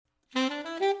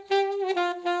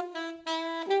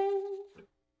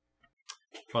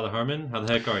Father Harmon, how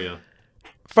the heck are you?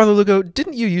 Father Lugo,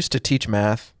 didn't you used to teach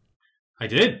math? I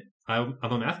did. I'm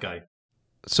a math guy.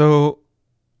 So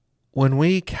when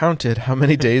we counted how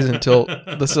many days until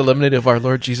the solemnity of our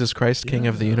Lord Jesus Christ, King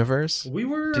of the Yeah. universe, We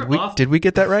were did we off. did we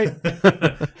get that right?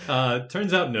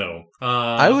 Turns out no.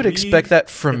 I would expect that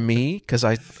from me because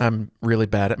I'm really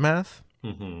bad at math.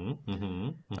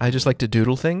 I just like to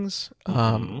doodle things.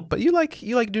 But you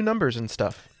like do numbers and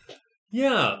stuff.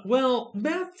 Yeah, well,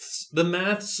 the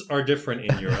maths are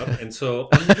different in Europe, and so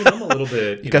I'm a little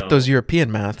bit, You got those European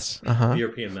maths.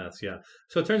 European maths, yeah.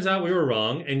 So it turns out we were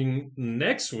wrong, and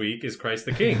next week is Christ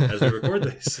the King as we record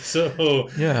this. So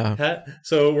Yeah.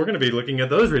 so we're going to be looking at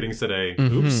those readings today.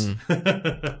 Oops.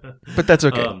 But that's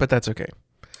okay.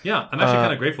 Yeah, I'm actually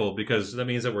kind of grateful because that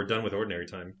means that we're done with ordinary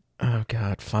time. Oh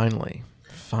God, finally.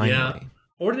 Yeah,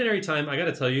 ordinary time. I got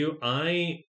to tell you,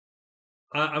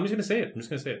 I'm just going to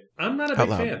say it. I'm not a big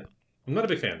fan. I'm not a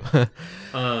big fan.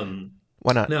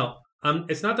 Why not? Now,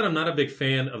 it's not that I'm not a big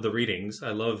fan of the readings.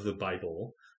 I love the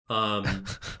Bible.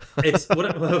 It's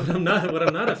what I'm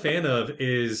not a fan of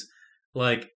is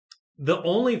like the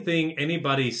only thing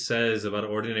anybody says about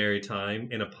ordinary time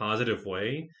in a positive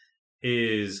way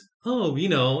is,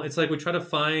 it's like we try to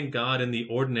find God in the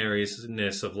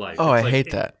ordinariness of life. Oh, It's I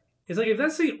hate that. It's like if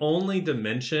that's the only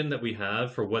dimension that we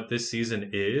have for what this season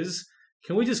is,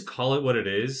 can we just call it what it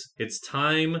is? It's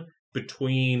time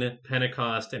between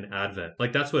Pentecost and Advent.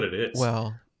 Like, that's what it is.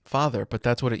 Well, Father, but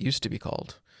that's what it used to be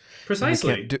called.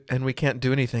 Precisely. And we can't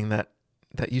do anything that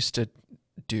used to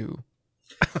do.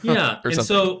 Yeah. Or and something.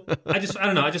 so I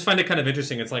don't know. I just find it kind of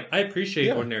interesting. It's like, I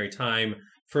appreciate ordinary time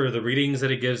for the readings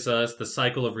that it gives us, the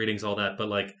cycle of readings, all that. But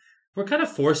like, we're kind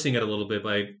of forcing it a little bit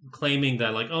by claiming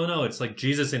that like, oh no, it's like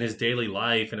Jesus in his daily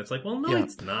life. And it's like, well, no,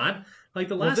 it's not. Like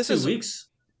the last 2 weeks,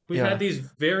 we've had these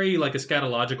very like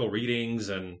eschatological readings,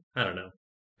 and I don't know.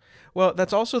 Well,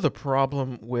 that's also the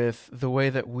problem with the way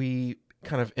that we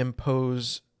kind of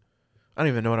impose. I don't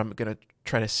even know what I'm going to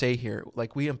try to say here.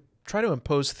 Like we try to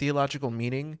impose theological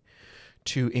meaning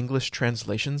to English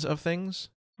translations of things.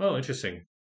 Oh, interesting.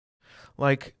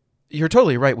 Like you're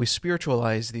totally right. We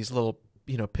spiritualize these little,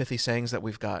 pithy sayings that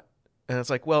we've got, and it's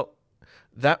like, well,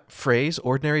 that phrase,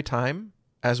 ordinary time,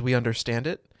 as we understand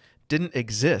it, didn't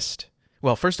exist.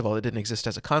 Well, first of all, it didn't exist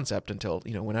as a concept until,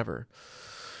 whenever.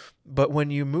 But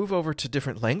when you move over to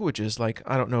different languages, like,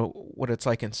 I don't know what it's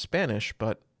like in Spanish,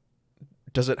 but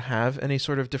does it have any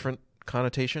sort of different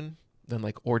connotation than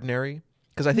like ordinary?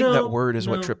 Because I think that word is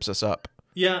what trips us up.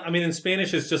 Yeah, I mean, in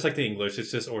Spanish, it's just like the English.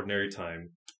 It's just ordinary time.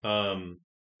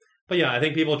 But yeah, I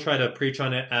think people try to preach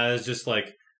on it as just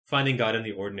like finding God in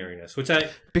the ordinariness,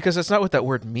 because that's not what that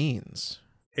word means.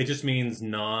 It just means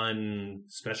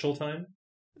non-special time.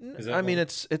 I mean,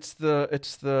 it's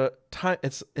the time.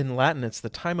 It's in Latin. It's the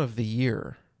time of the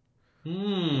year.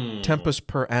 Tempus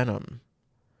per annum.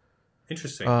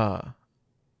 Interesting.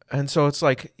 And so it's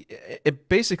like it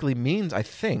basically means, I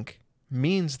think,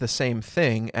 the same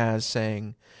thing as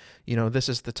saying, this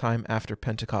is the time after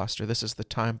Pentecost, or this is the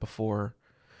time before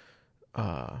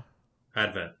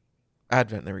Advent.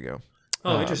 There we go.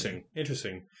 Oh, interesting.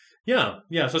 Yeah.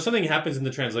 So something happens in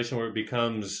the translation where it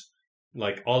becomes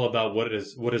like all about what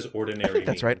is ordinary. I think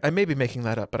that's right. I may be making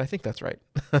that up, but I think that's right.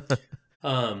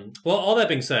 Well, all that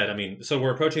being said, I mean, so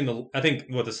we're approaching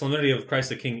the solemnity of Christ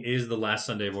the King is the last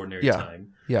Sunday of ordinary time.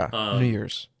 Yeah, New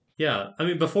Year's. Yeah, I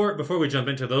mean, before we jump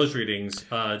into those readings,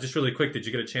 just really quick, did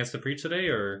you get a chance to preach today,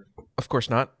 or? Of course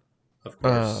not. Of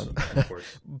course.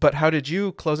 But how did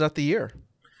you close out the year?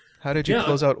 How did you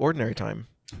close out ordinary time?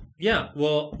 Yeah,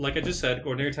 well, like I just said,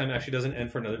 ordinary time actually doesn't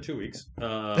end for another 2 weeks.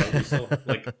 We still,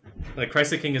 like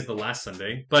Christ the King is the last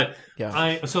Sunday. But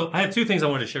I have two things I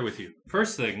wanted to share with you.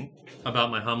 First thing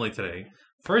about my homily today.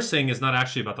 First thing is not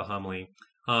actually about the homily.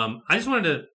 I just wanted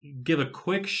to give a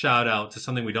quick shout out to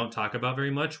something we don't talk about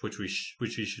very much, which we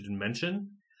should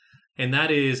mention, and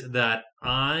that is that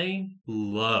I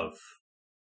love.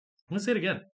 I'm gonna say it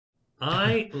again.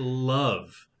 I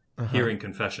love hearing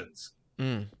confessions.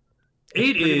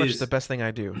 It's pretty much the best thing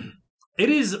I do. It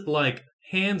is like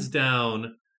hands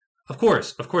down. Of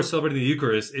course, celebrating the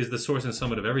Eucharist is the source and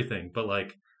summit of everything. But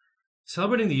like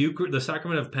celebrating the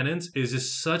sacrament of penance, is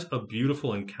just such a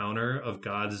beautiful encounter of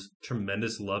God's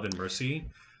tremendous love and mercy.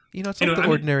 It's like the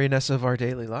ordinariness of our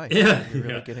daily life. Yeah. You're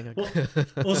really getting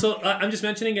so I'm just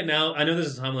mentioning it now. I know this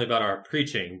is homily about our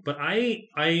preaching, but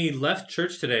I left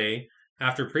church today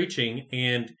after preaching,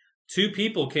 and 2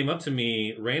 people came up to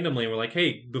me randomly and were like,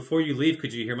 "Hey, before you leave,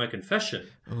 could you hear my confession?"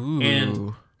 Ooh.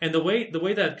 And the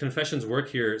way that confessions work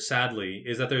here, sadly,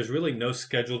 is that there's really no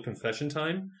scheduled confession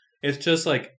time. It's just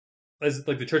like, as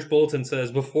like the church bulletin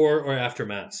says, before or after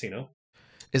Mass.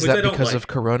 Is that because of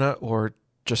Corona or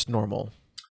just normal?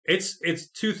 It's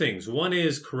two things. One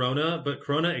is Corona, but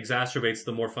Corona exacerbates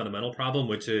the more fundamental problem,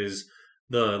 which is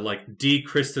the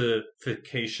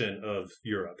de-Christification of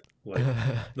Europe,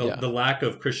 the lack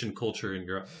of Christian culture in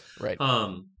Europe. Right.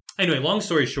 Anyway, long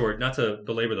story short, not to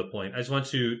belabor the point, I just wanted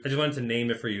to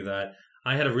name it for you that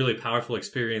I had a really powerful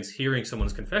experience hearing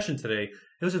someone's confession today.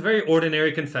 It was a very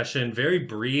ordinary confession, very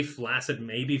brief, lasted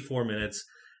maybe 4 minutes,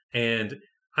 and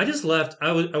I just left.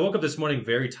 I woke up this morning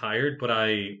very tired, but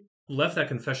I left that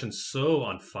confession so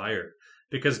on fire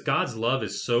because God's love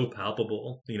is so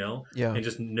palpable, and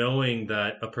just knowing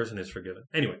that a person is forgiven.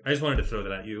 Anyway, I just wanted to throw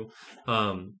that at you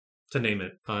to name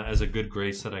it as a good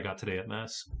grace that I got today at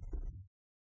Mass.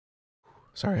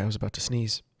 Sorry, I was about to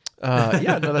sneeze.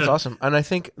 That's awesome. And I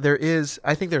think there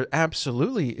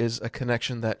absolutely is a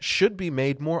connection that should be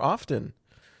made more often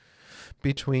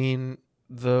between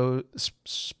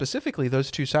specifically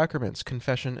those two sacraments,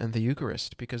 confession and the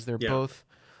Eucharist, because they're both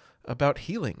about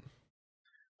healing.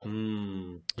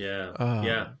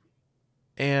 Yeah.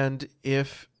 And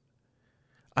if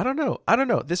I don't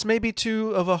know, this may be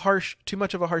too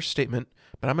much of a harsh statement,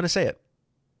 but I'm going to say it.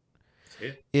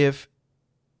 Say it.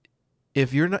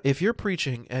 If you're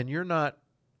preaching and you're not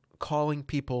calling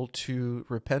people to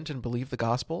repent and believe the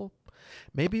gospel,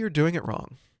 maybe you're doing it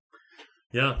wrong.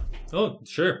 Yeah. Oh,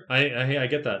 sure. I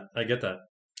get that.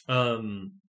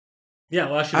 Yeah.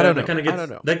 Well, actually, I don't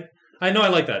know. I know I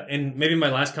like that. And maybe my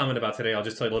last comment about today, I'll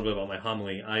just tell you a little bit about my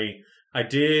homily. I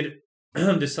did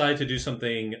decide to do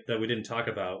something that we didn't talk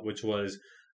about, which was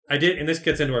and this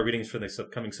gets into our readings for this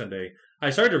upcoming Sunday.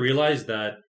 I started to realize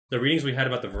that the readings we had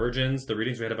about the virgins, the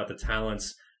readings we had about the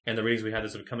talents, and the readings we had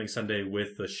this upcoming Sunday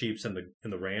with the sheeps and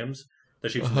the rams, the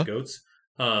sheeps and the goats,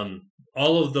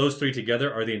 all of those three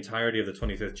together are the entirety of the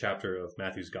 25th chapter of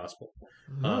Matthew's Gospel.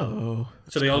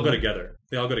 So they all go together.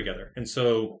 And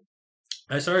so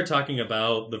I started talking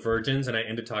about the virgins, and I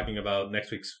ended talking about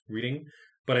next week's reading.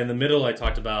 But in the middle, I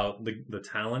talked about the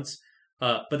talents.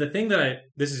 But the thing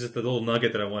this is just the little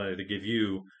nugget that I wanted to give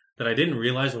you that I didn't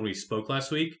realize when we spoke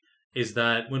last week, is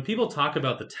that when people talk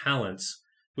about the talents,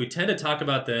 we tend to talk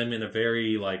about them in a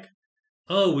very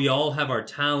we all have our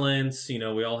talents,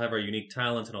 we all have our unique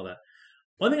talents and all that.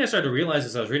 One thing I started to realize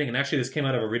as I was reading, and actually this came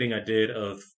out of a reading I did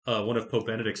of one of Pope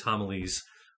Benedict's homilies,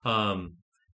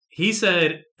 he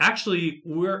said, actually,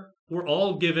 we're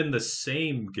all given the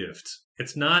same gift.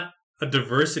 It's not a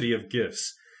diversity of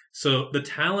gifts. So the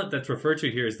talent that's referred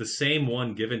to here is the same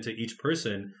one given to each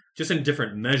person, just in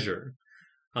different measure.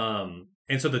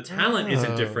 And so the talent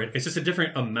isn't different. It's just a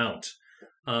different amount.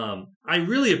 I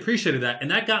really appreciated that. And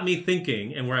that got me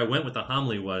thinking, and where I went with the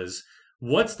homily was,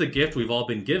 what's the gift we've all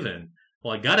been given?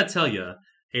 Well, I got to tell you,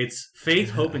 it's faith,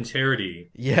 hope, and charity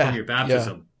from your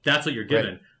baptism. That's what you're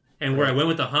given. Right. And where I went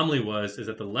with the homily is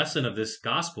that the lesson of this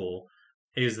gospel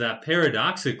is that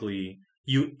paradoxically,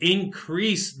 you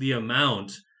increase the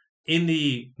amount in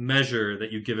the measure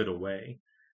that you give it away.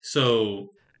 So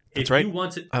if you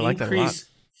want to increase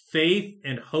faith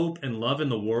and hope and love in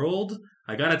the world,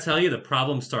 I got to tell you, the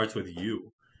problem starts with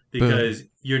you because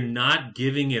you're not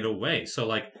giving it away.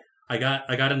 So I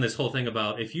got in this whole thing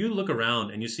about if you look around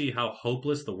and you see how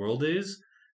hopeless the world is,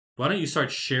 why don't you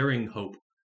start sharing hope?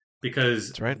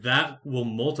 Because that will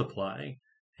multiply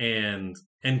and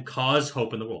cause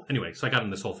hope in the world. Anyway, so I got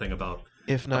in this whole thing about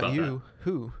if not about you, that.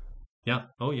 who? Yeah.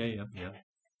 Oh, yeah.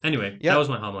 Anyway, that was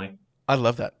my homily. I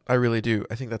love that. I really do.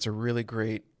 I think that's a really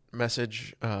great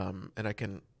message, and I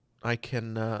can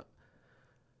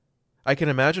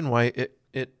imagine why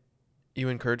you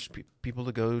encourage people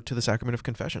to go to the sacrament of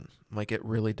confession. It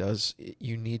really does.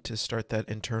 You need to start that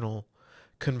internal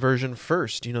conversion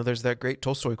first. There's that great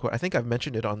Tolstoy quote. I think I've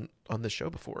mentioned it on this show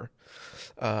before.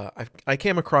 I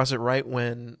came across it right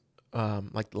when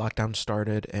lockdown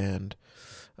started, and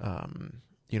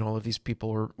all of these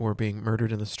people were being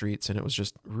murdered in the streets, and it was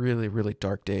just really, really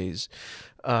dark days.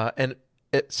 And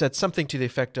it said something to the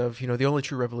effect of, the only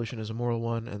true revolution is a moral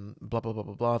one, and blah, blah, blah,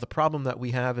 blah, blah. The problem that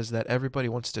we have is that everybody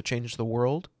wants to change the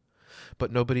world,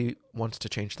 but nobody wants to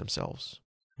change themselves.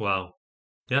 Wow.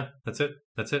 Yeah, that's it.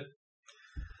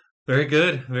 Very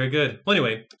good. Well,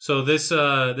 anyway, so this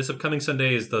upcoming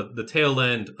Sunday is the tail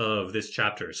end of this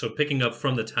chapter. So picking up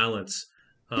from the talents,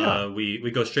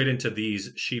 we go straight into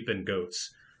these sheep and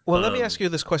goats. Well, let me ask you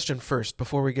this question first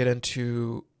before we get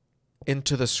into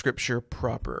the scripture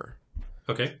proper.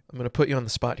 Okay. I'm going to put you on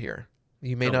the spot here.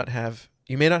 You may not have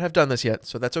done this yet,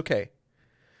 so that's okay.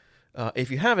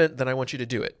 If you haven't, then I want you to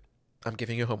do it. I'm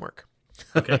giving you homework.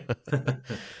 Okay.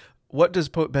 What does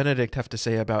Pope Benedict have to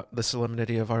say about the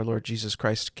solemnity of our Lord Jesus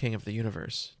Christ, King of the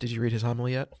universe? Did you read his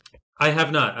homily yet? I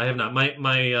have not. I have not.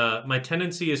 My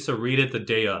tendency is to read it the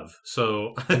day of.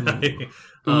 So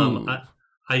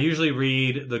I usually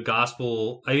read the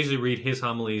gospel. I usually read his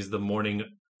homilies the morning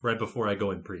right before I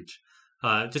go and preach,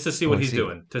 just to see what he's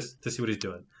doing. To see what he's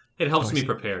doing. It helps me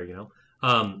prepare.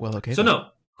 Well, okay. So no,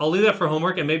 I'll leave that for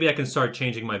homework, and maybe I can start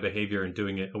changing my behavior and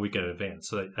doing it a week in advance,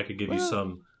 so that I could give you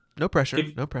some. No pressure.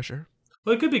 No pressure.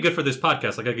 Well, it could be good for this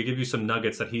podcast. Like I could give you some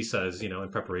nuggets that he says, in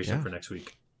preparation for next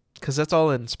week. Because that's all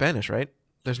in Spanish, right?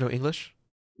 There's no English?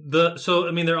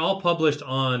 They're all published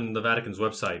on the Vatican's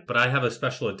website, but I have a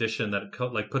special edition that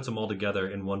puts them all together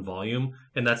in one volume,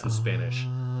 and that's in Spanish.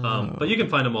 But you can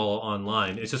find them all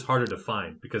online. It's just harder to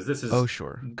find because this is... Oh,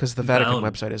 sure. Because the Vatican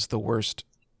website is the worst...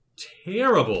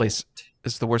 Terrible. Place.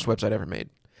 It's the worst website ever made.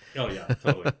 Oh, yeah.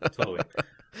 Totally.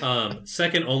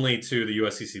 Second only to the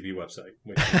USCCB website.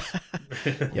 Which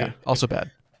is yeah, also bad.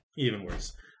 Even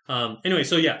worse. Anyway,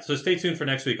 so stay tuned for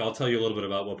next week. I'll tell you a little bit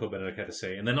about what Pope Benedict had to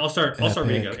say, and then I'll start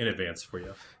reading in advance for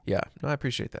you. Yeah, no, I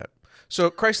appreciate that. So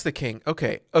Christ the King.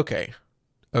 Okay.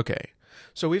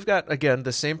 So we've got, again,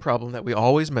 the same problem that we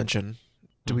always mention.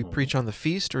 Do we preach on the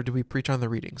feast or do we preach on the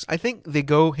readings? I think they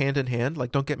go hand in hand.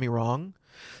 Like, don't get me wrong.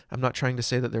 I'm not trying to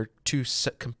say that they're two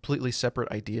completely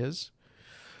separate ideas.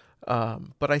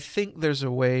 But I think there's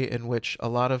a way in which a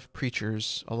lot of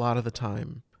preachers, a lot of the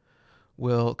time,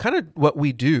 will kind of what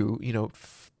we do,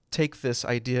 take this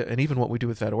idea, and even what we do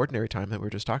with that ordinary time that we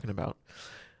were just talking about,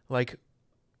 like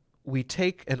we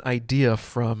take an idea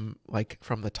from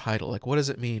the title, like what does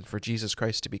it mean for Jesus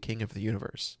Christ to be King of the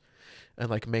universe, and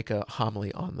like make a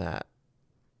homily on that.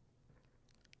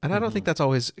 And I don't think that's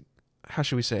always, how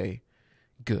should we say,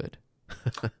 good.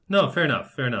 No, fair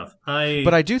enough.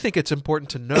 But I do think it's important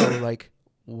to know like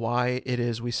why it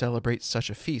is we celebrate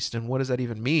such a feast, and what does that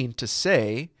even mean to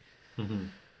say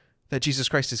that Jesus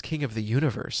Christ is King of the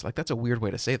universe. Like, that's a weird way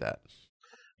to say that.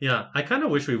 Yeah, I kind of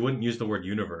wish we wouldn't use the word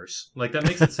universe. Like, that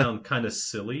makes it sound kind of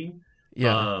silly.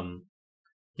 Yeah.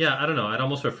 I don't know. I'd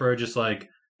almost prefer just like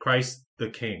Christ the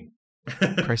King.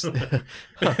 Christ,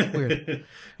 weird.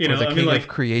 The King of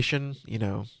creation.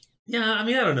 Yeah, I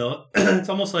don't know. It's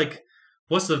almost like,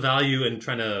 what's the value in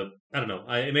trying to? I don't know.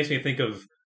 It makes me think of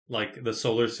like the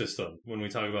solar system when we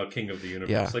talk about King of the universe.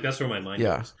 Yeah. Like that's where my mind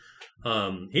goes.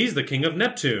 He's the King of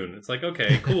Neptune. It's like,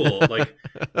 okay, cool. Like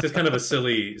it's just kind of a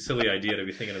silly idea to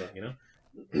be thinking about,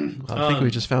 I think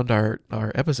we just found our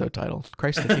episode title,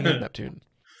 Christ the King of Neptune.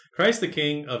 Christ the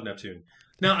King of Neptune.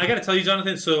 Now, I got to tell you,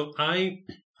 Jonathan, so I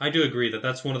do agree that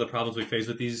that's one of the problems we face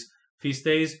with these feast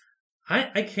days.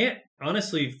 I can't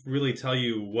honestly really tell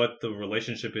you what the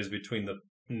relationship is between the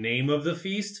name of the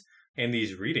feast and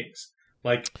these readings.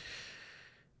 Like,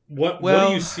 what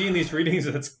do you see in these readings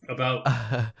that's about?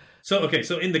 So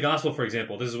in the gospel, for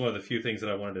example, this is one of the few things that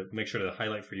I wanted to make sure to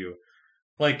highlight for you.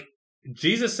 Like,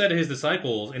 Jesus said to his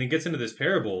disciples, and he gets into this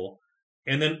parable,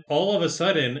 and then all of a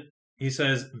sudden, he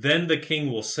says, then the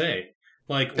king will say.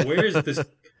 Like, where is this?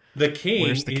 The king,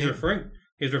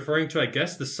 he's referring to, I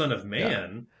guess, the Son of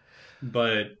Man,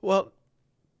 but... Well,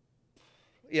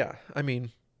 yeah, I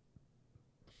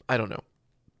don't know.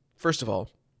 First of all,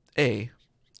 I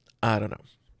don't know.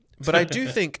 But I do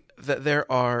think that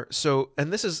there are,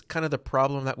 and this is kind of the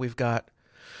problem that we've got.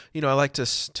 I like to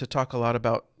talk a lot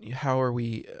about how are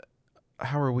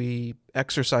we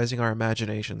exercising our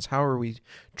imaginations? How are we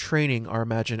training our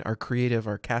creative,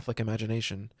 our Catholic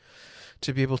imagination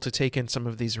to be able to take in some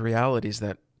of these realities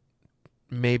that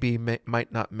maybe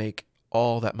might not make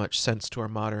all that much sense to our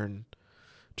modern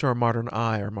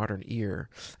eye or modern ear.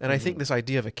 And I think this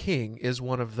idea of a king is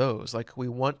one of those. Like, we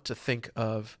want to think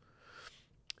of,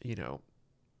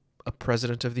 a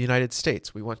president of the United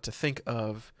States. We want to think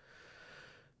of,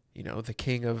 the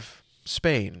king of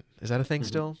Spain. Is that a thing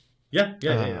still? Yeah.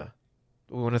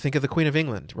 We want to think of the Queen of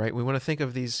England, right? We want to think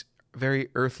of these very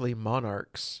earthly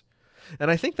monarchs.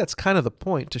 And I think that's kind of the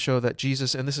point, to show that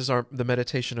Jesus, and this is the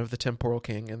meditation of the temporal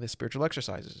king and the spiritual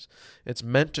exercises. It's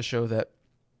meant to show that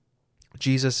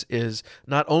Jesus is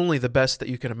not only the best that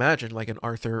you can imagine, like an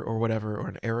Arthur or whatever, or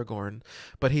an Aragorn,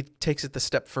 but he takes it the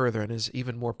step further and is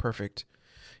even more perfect,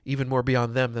 even more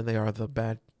beyond them than they are the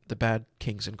bad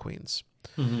kings and queens.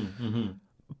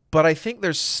 But I think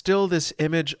there's still this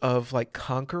image of like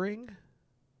conquering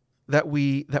that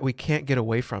we can't get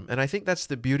away from. And I think that's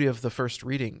the beauty of the first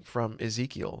reading from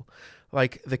Ezekiel.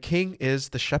 Like, the king is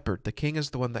the shepherd. The king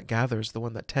is the one that gathers, the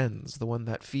one that tends, the one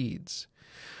that feeds,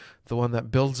 the one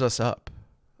that builds us up.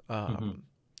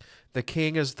 The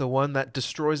king is the one that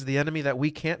destroys the enemy that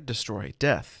we can't destroy,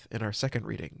 death, in our second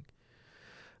reading.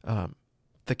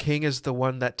 The king is the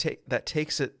one that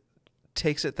takes it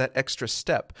that extra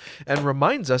step and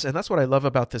reminds us, and that's what I love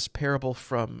about this parable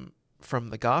from from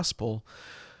the gospel,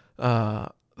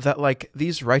 that like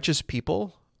these righteous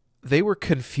people, they were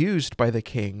confused by the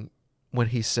king when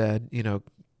he said, you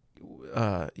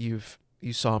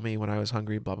saw me when I was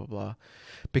hungry, blah blah blah,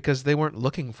 because they weren't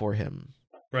looking for him.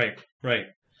 Right.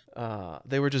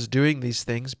 They were just doing these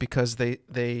things because they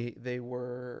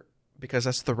were, because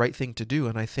that's the right thing to do.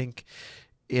 And I think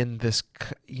in this,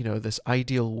 this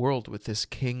ideal world with this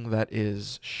king that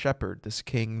is shepherd, this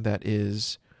king that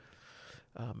is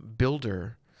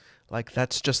builder, like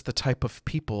that's just the type of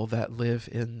people that live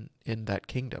in that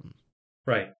kingdom.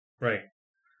 Right.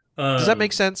 Does that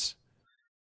make sense?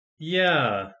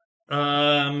 Yeah.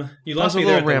 You lost me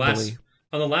there at the last.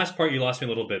 On the last part, you lost me a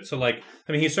little bit. So, like,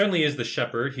 I mean, he certainly is the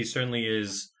shepherd. He certainly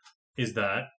is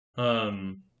that.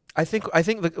 I think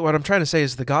what I'm trying to say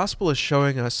is the gospel is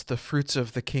showing us the fruits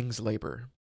of the king's labor.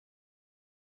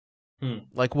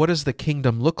 Like, what does the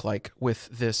kingdom look like with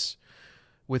this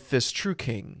true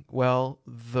king? Well,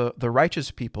 the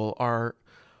righteous people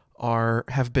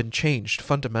have been changed,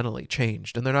 fundamentally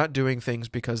changed, and they're not doing things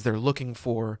because they're looking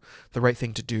for the right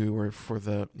thing to do or for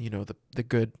the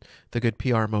good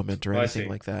PR moment or anything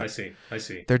like that. I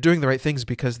see. They're doing the right things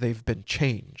because they've been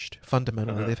changed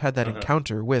fundamentally. They've had that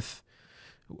encounter with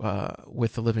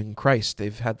the living Christ.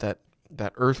 They've had that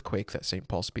earthquake that St.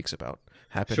 Paul speaks about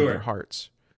happen in their hearts.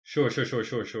 Sure.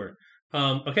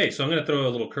 Okay, so I'm going to throw a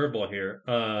little curveball here.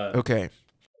 Okay.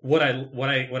 What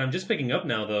I'm just picking up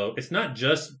now, though, it's not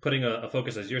just putting a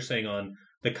focus, as you're saying, on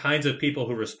the kinds of people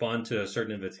who respond to a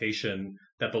certain invitation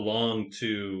that belong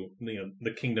to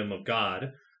the kingdom of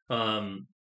God.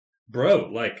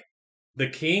 Like the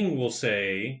king will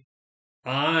say,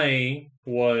 "I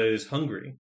was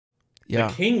hungry." Yeah.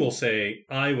 The king will say,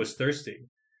 "I was thirsty."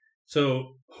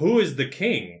 So who is the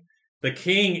king? The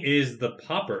king is the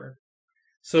pauper.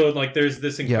 So, like, there's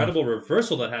this incredible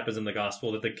reversal that happens in the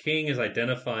gospel, that the king is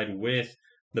identified with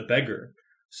the beggar.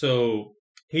 So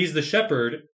he's the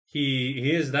shepherd.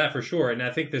 He is that for sure. And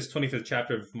I think this 25th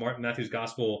chapter of Matthew's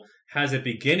gospel has it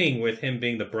beginning with him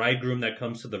being the bridegroom that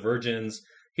comes to the virgins.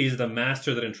 He's the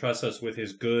master that entrusts us with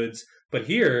his goods. But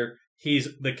here,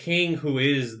 he's the king who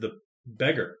is the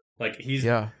beggar. Like, he's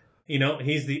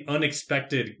the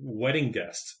unexpected wedding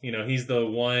guest. He's the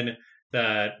one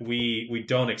that we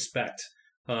don't expect.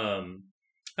 I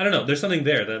don't know. There's something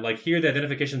there that, like, here the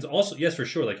identification's also, yes, for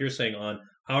sure, like you're saying, on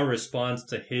our response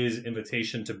to his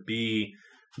invitation to be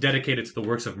dedicated to the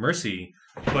works of mercy.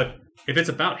 But if it's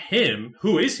about him,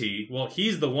 who is he? Well,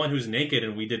 he's the one who's naked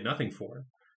and we did nothing for,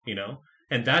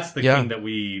 and that's the king that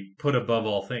we put above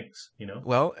all things,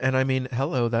 Well, and I mean,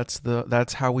 hello,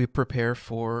 that's how we prepare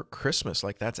for Christmas.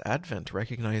 Like, that's Advent,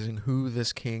 recognizing who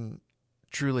this king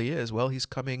truly is. Well, he's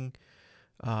coming,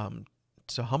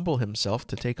 to humble himself,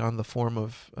 to take on the form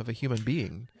of a human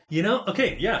being.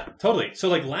 Okay, yeah, totally. So,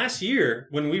 like, last year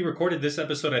when we recorded this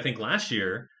episode, I think last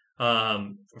year,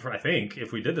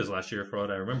 if we did this last year, for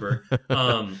what I remember,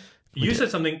 you said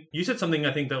something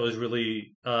I think that was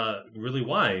really, really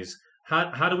wise.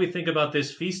 How do we think about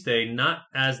this feast day not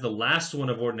as the last one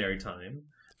of Ordinary Time,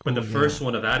 but the first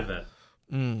one of Advent?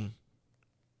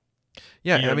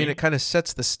 Yeah, I mean, it kind of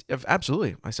sets the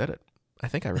absolutely. I said it. I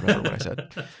think I remember what I said.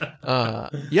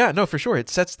 Yeah, no, for sure. It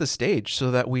sets the stage so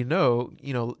that we know,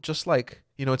 just like,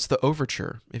 it's the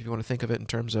overture, if you want to think of it in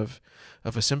terms of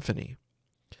a symphony,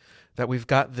 that we've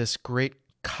got this great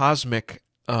cosmic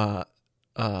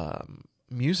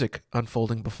music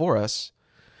unfolding before us.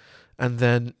 And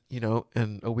then,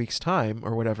 in a week's time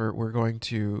or whatever, we're going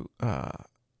to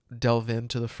delve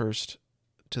into that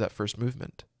first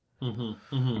movement.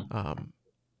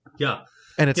 Yeah.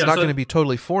 And it's not going to be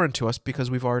totally foreign to us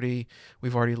because we've already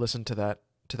listened to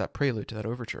that prelude, to that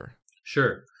overture.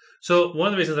 Sure. So one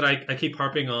of the reasons that I keep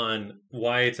harping on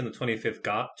why it's in the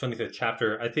 25th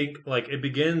chapter, I think, like, it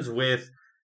begins with,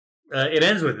 it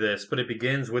ends with this, but it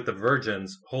begins with the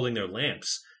virgins holding their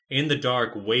lamps in the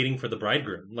dark, waiting for the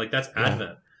bridegroom. Like, that's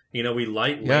Advent. We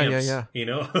light lamps,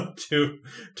 to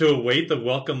await the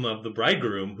welcome of the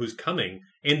bridegroom who's coming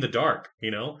in the dark,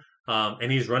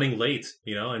 and he's running late,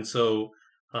 and so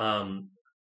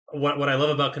what I love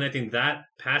about connecting that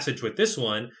passage with this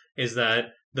one is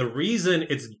that the reason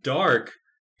it's dark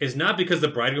is not because the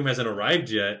bridegroom hasn't arrived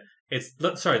yet.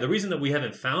 The reason that we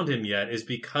haven't found him yet is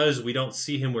because we don't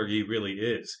see him where he really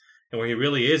is. And where he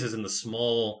really is in the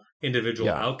small individual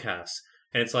outcasts.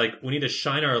 And it's like, we need to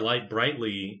shine our light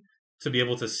brightly to be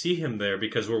able to see him there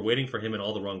because we're waiting for him in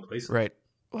all the wrong places. Right.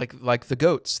 Like the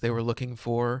goats, they were looking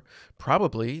for,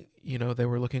 probably, they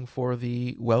were looking for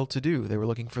the well-to-do. They were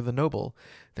looking for the noble.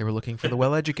 They were looking for the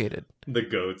well-educated. The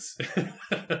goats.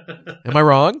 Am I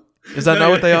wrong? Is that not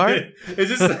what they are? It's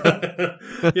just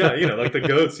yeah, like the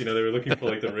goats. They were looking for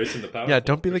like the rich and the powerful. Yeah,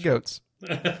 don't be the goats.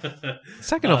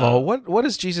 Second of all, what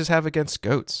does Jesus have against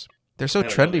goats? They're so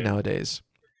trendy nowadays.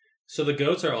 So the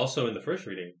goats are also in the first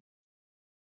reading.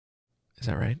 Is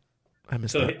that right? I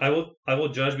missed that. I will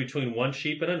judge between one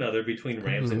sheep and another, between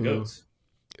rams and goats.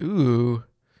 Ooh.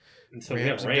 And so we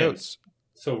have rams.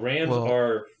 So rams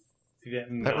are.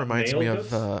 That reminds me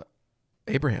of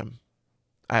Abraham.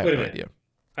 I have no idea.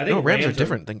 I think rams are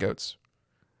different than goats.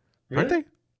 Really? Aren't they?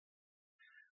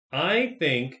 I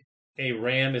think a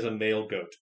ram is a male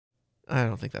goat. I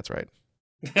don't think that's right.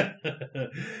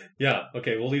 Yeah.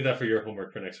 Okay. We'll leave that for your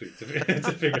homework for next week to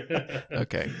figure.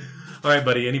 Okay. All right,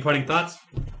 buddy. Any parting thoughts?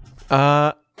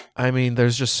 I mean,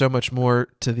 there's just so much more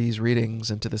to these readings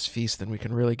and to this feast than we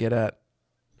can really get at.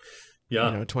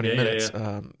 Yeah. 20 minutes.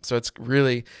 Yeah. So it's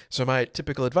really, my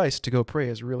typical advice to go pray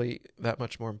is really that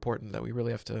much more important, that we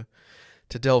really have to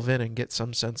delve in and get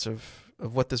some sense of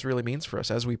what this really means for us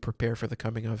as we prepare for the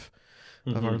coming of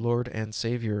our Lord and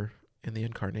Savior in the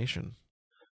incarnation.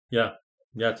 Yeah.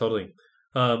 Yeah, totally.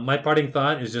 My parting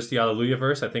thought is just the Alleluia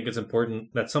verse. I think it's important.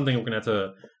 That's something we're going to have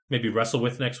to maybe wrestle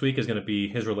with next week, is going to be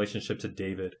his relationship to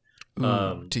David.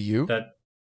 To you?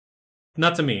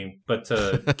 Not to me, but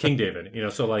to King David.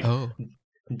 So like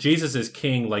Jesus is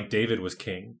king like David was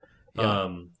king. Yeah.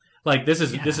 This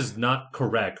is not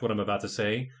correct what I'm about to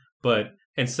say, but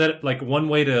instead, like, one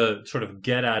way to sort of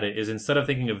get at it is, instead of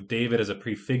thinking of David as a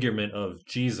prefigurement of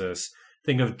Jesus,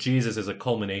 think of Jesus as a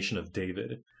culmination of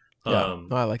David. Yeah,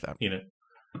 I like that.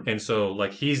 And so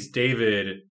like he's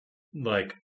David,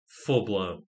 like full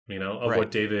blown, of what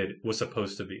David was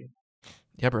supposed to be.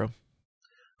 Yeah, bro. All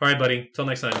right, buddy. Till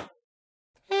next time.